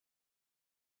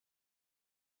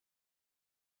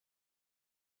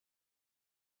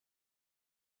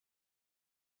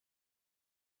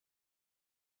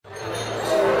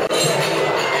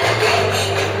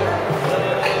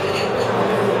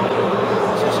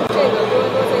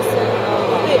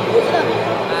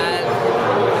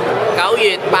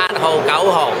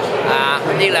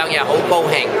兩日好高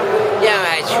興，因為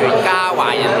係全家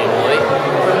華人聯會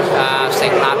成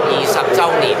立20週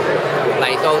年，嚟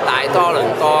到大多倫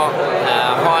多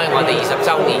開我哋20週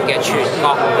年嘅全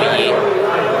國會議。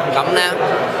咁呢，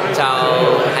就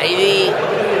喺呢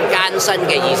艱辛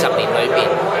嘅20年裏邊，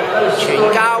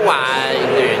全家華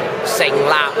聯成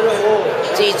立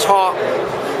之初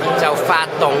就發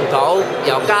動到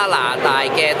由加拿大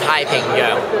嘅太平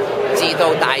洋至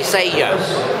到大西洋，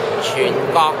全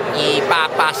國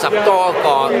280多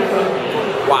個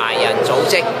華人組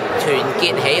織團結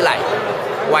起嚟，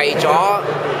為咗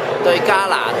對加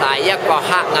拿大一個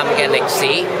黑暗嘅歷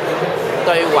史，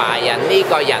對華人呢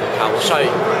個人頭稅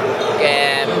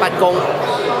嘅不公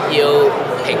要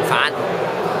平反，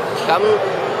咁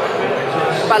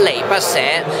不離不捨，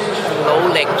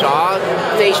努力咗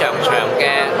非常長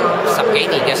嘅10幾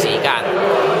年嘅時間，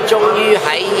終於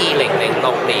喺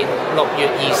2006年6月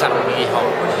22號，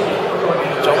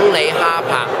總理哈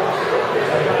柏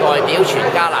代表全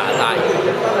加拿大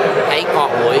喺國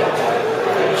會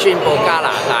宣布加拿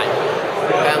大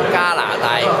向加拿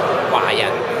大華人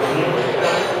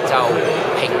就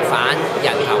平反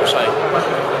人頭稅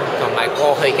同埋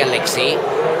過去嘅歷史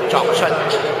作出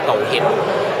道歉。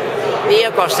呢一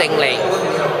個勝利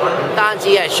唔單止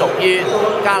係屬於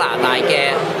加拿大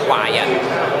嘅華人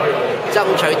爭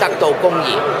取得到公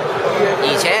義，而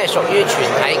且係屬於全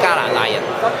體加拿大人。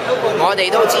我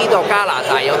哋都知道加拿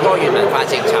大有多元文化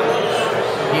政策，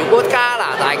如果加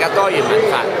拿大嘅多元文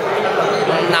化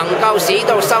唔能夠使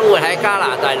到生活喺加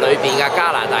拿大裏邊嘅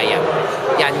加拿大人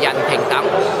人人平等，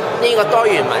呢個多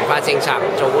元文化政策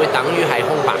就會等於係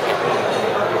空白嘅。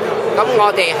咁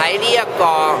我哋喺呢一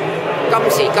個今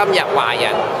時今日華人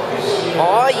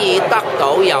可以得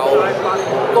到有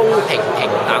公平平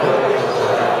等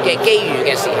嘅機遇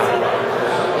嘅時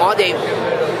候，我哋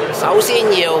首先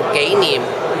要紀念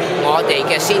我哋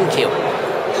嘅先橋，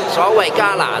所謂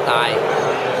加拿大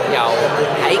由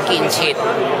喺建設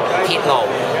鐵路，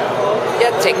一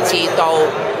直至到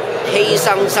犧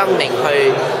牲生命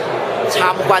去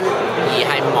參軍，而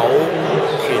係冇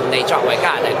權利作為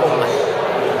加拿大公民。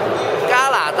加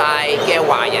拿大嘅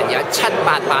華人有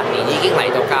788年已經嚟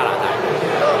到加拿大，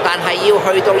但係要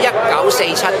去到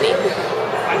1947年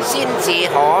先至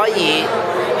可以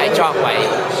係作為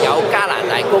有加拿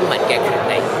大公民嘅權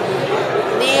利。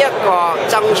呢一個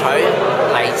爭取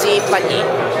嚟之不易。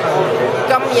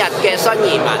今日嘅新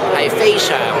移民係非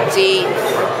常之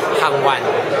幸運，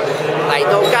嚟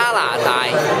到加拿大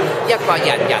一個人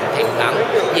人平等，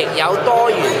亦有多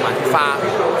元文化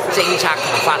政策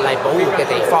同法例保護嘅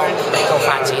地方嚟到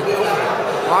發展。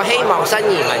我希望新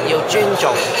移民要尊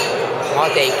重我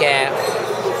哋嘅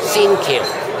先橋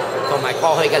同埋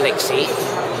過去嘅歷史，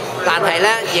但係咧，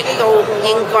亦都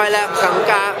應該咧更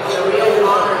加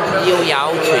要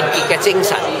有團結嘅精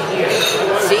神，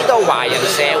使到華人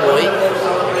社會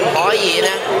可以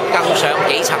咧更上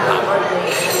幾層樓，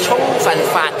充分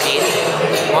發展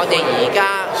我哋而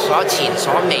家所前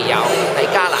所未有喺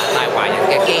加拿大華人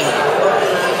嘅機遇。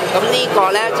咁呢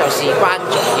個咧就事關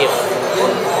重要。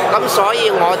咁所以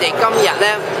我哋今日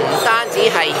咧唔單止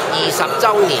係20週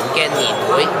年嘅年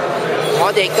會，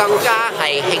我哋更加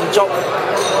係慶祝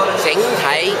整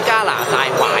體加拿大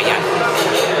華人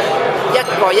一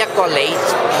個一個里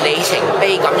程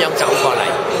碑咁樣走過嚟，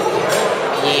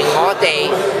而我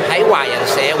哋喺華人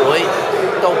社會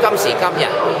到今時今日，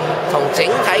同整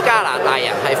體加拿大人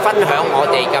係分享我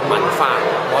哋嘅文化、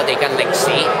我哋嘅歷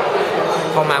史，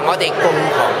同埋我哋共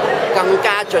同更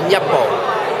加進一步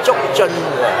促進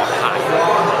和諧，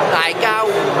大家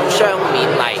互相勉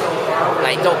勵，嚟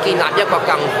到建立一個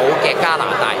更好嘅加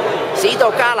拿大，使到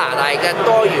加拿大嘅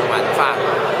多元文化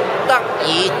得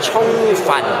以充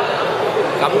分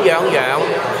咁樣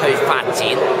去發展，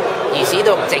而使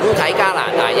到整體加拿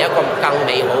大有一個更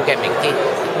美好嘅明天。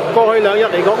過去2日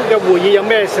嚟講嘅會議有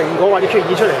咩成果或者決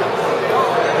議出嚟？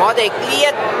我哋呢一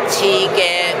次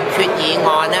嘅決議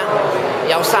案呢，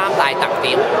有3大特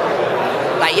點。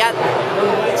第一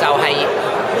就係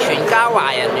全家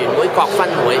華人聯會各分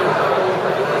會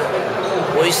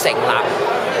會成立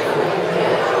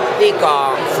呢個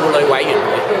婦女委員會。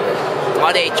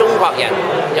我哋中國人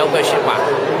有句説話，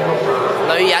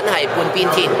女人係半邊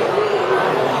天。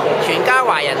全家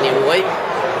華人聯會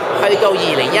去到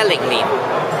2010年，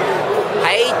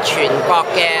喺全國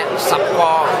嘅10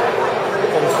個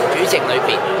共同主席裏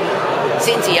邊，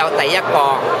先至有第一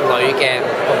個女嘅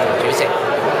共同主席。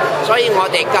所以我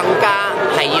哋更加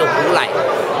係要鼓勵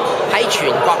喺全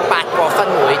國8個分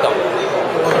會度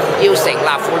要成立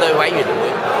婦女委員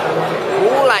會，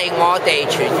鼓勵我哋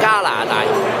全加拿大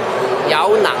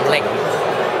有能力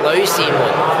女士們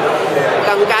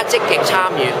更加積極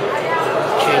參與，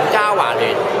全加華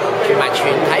聯同埋全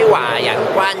體華人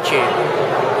關注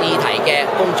議題嘅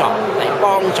工作，嚟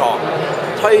幫助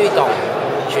推動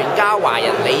全加華人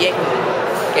利益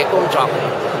嘅工作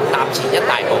踏前一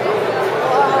大步。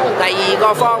第二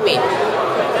個方面，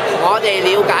我哋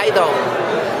了解到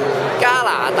加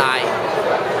拿大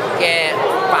嘅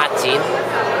發展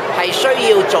係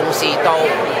需要重視到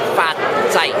法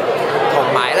制同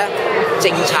埋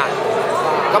政策，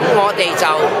咁我哋就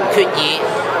決議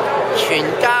全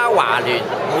加華聯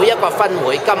每一個分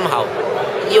會今後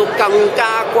要更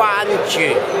加關注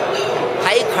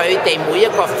喺佢哋每一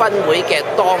個分會嘅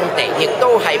當地，亦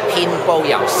都係遍佈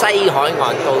由西海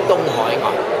岸到東海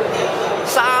岸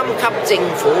三級政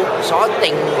府所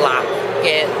訂立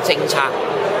嘅政策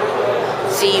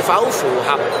是否符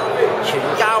合全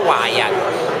加華人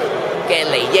嘅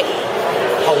利益，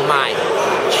同埋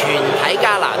全體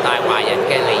加拿大華人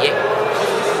嘅利益。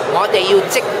我哋要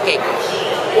積極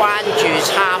關注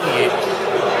參與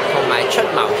同埋出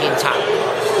謀獻策，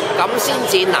咁先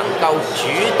至能夠主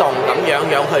動咁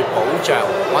樣去保障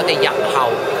我哋日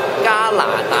後加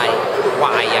拿大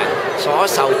華人所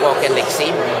受過嘅歷史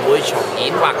唔會重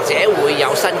演，或者會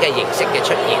有新嘅形式嘅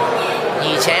出現。而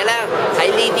且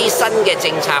喺呢啲新嘅政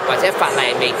策或者法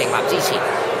例未訂立之前，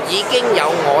已經有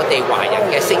我哋華人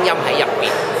嘅聲音喺入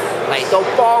邊嚟到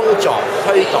幫助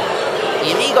推動。而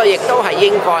呢個亦都係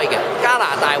應該嘅。加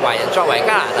拿大華人作為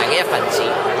加拿大嘅一份子，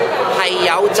係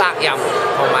有責任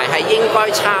同埋係應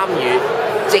該參與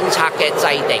政策嘅制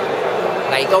定，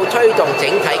嚟到推動整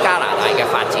體加拿大嘅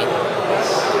發展。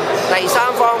第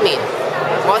三方面，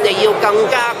我哋要更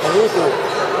加鞏固，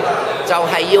就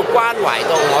係要關懷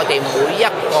到我哋每一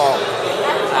個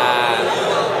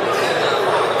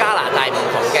加拿大唔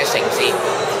同嘅城市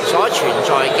所存在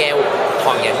嘅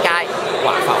唐人街、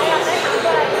華埠。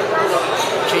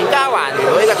全加華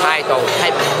聯會嘅態度係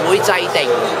唔會制定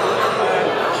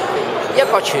一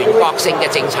個全國性嘅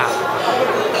政策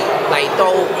嚟到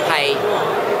係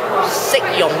適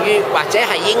用於，或者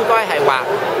係應該係話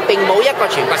並冇一個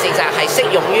全國性政策係適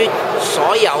用於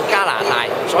所有加拿大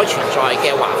所存在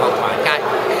嘅華埠唐人街，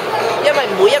因為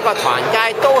每一個唐人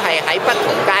街都係喺不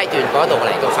同階段嗰度嚟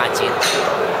到發展。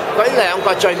舉兩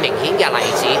個最明顯嘅例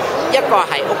子，一個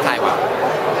係渥太華，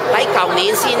喺舊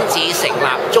年先至成立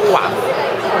中華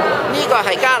門，呢個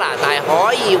係加拿大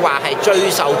可以話係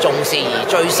最受重視而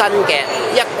最新嘅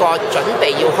一個準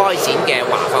備要開展嘅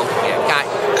華埠唐人街，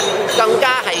更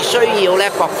加係需要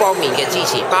各方面嘅支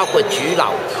持，包括主流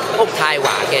渥太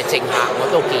華嘅政客我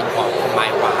都見過，同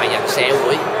埋華人社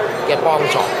會嘅幫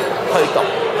助推動。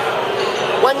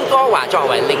溫哥華作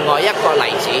為另外一個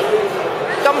例子，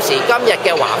今時今日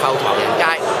嘅華埠唐人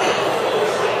街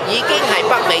已經係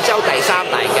北美洲第三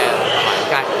大嘅唐人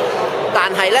街，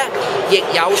但係亦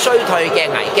有衰退嘅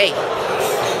危機，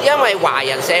因為華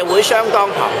人社會相當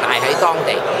龐大喺當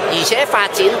地，而且發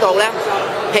展到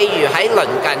譬如喺鄰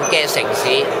近嘅城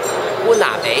市官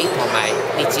拿比同埋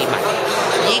列治文，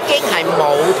已經係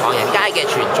冇唐人街嘅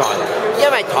存在，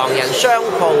因為唐人商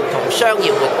鋪同商業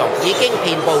活動已經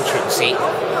遍佈全市。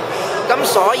咁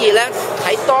所以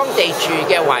喺當地住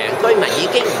嘅華人居民已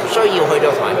經唔需要去到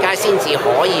唐人街先至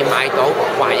可以買到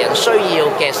華人需要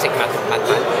嘅食物同物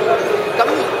品。咁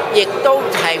亦都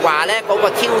係話嗰個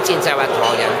挑戰就係話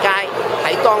唐人街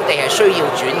喺當地係需要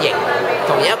轉型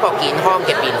同有一個健康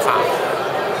嘅變化。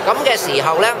咁嘅時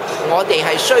候我哋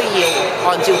係需要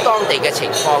按照當地嘅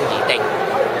情況而定，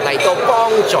嚟到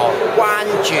幫助關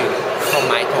注同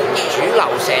埋同主流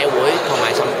社會同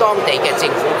埋同當地嘅政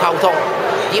府溝通，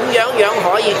點樣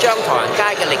可以將唐人街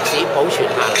嘅歷史保存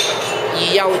下嚟，而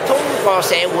又通過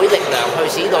社會力量去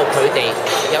使到佢哋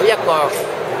有一個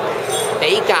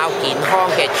比較健康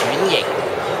嘅轉型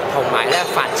同埋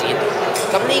發展。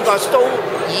咁呢個都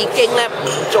已經唔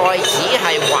再只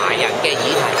係華人嘅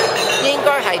議題，應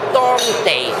該係當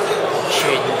地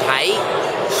全體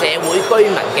社會居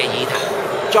民嘅議題。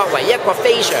作為一個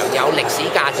非常有歷史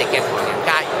價值嘅唐人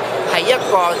街，係一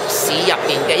個市入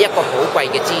邊嘅一個寶貴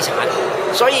嘅資產。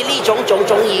所以呢種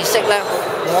種意識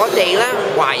我哋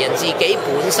華人自己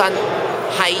本身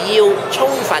係要充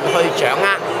分去掌握。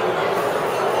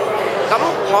咁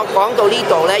我講到呢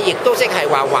度亦都即係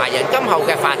話華人今後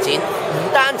嘅發展，唔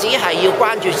單止係要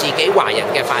關注自己華人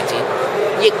嘅發展，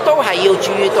亦都係要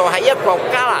注意到喺一個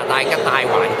加拿大嘅大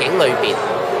環境裏邊，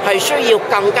係需要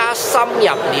更加深入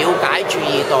了解、注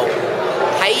意到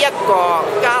喺一個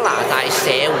加拿大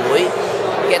社會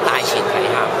嘅大前提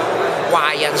下，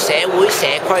華人社會社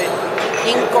區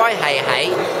應該係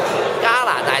喺加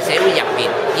拿大社會入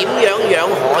邊點樣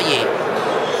可以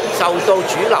受到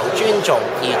主流尊重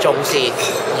而重視，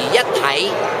而一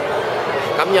體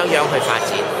咁樣去發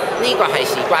展。呢個係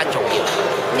事關重要。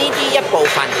呢啲一部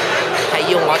分係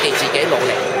要我哋自己努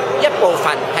力，一部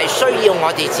分係需要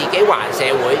我哋自己華人社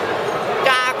會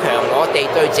加強我哋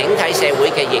對整體社會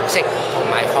嘅認識同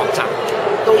埋學習，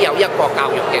都有一個教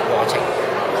育嘅過程。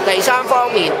第三方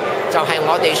面就係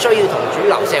我哋需要同主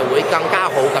流社會更加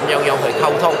好咁樣去溝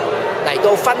通，嚟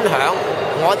到分享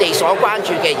我哋所關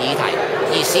注嘅議題，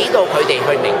而使到佢哋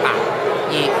去明白，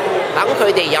而等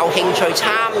佢哋有興趣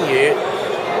參與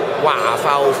華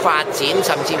埠發展甚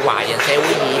至華人社會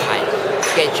議題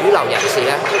嘅主流人士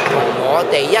咧，同我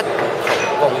哋一同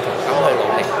共同咁去努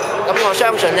力。咁我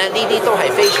相信咧，呢啲都係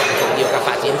非常重要嘅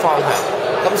發展方向。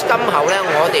咁今後咧，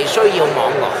我哋需要網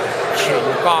羅全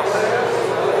國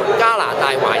加拿大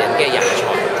華人嘅人才，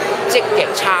積極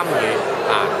參與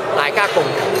大家共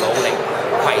同努力，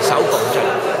攜手共進。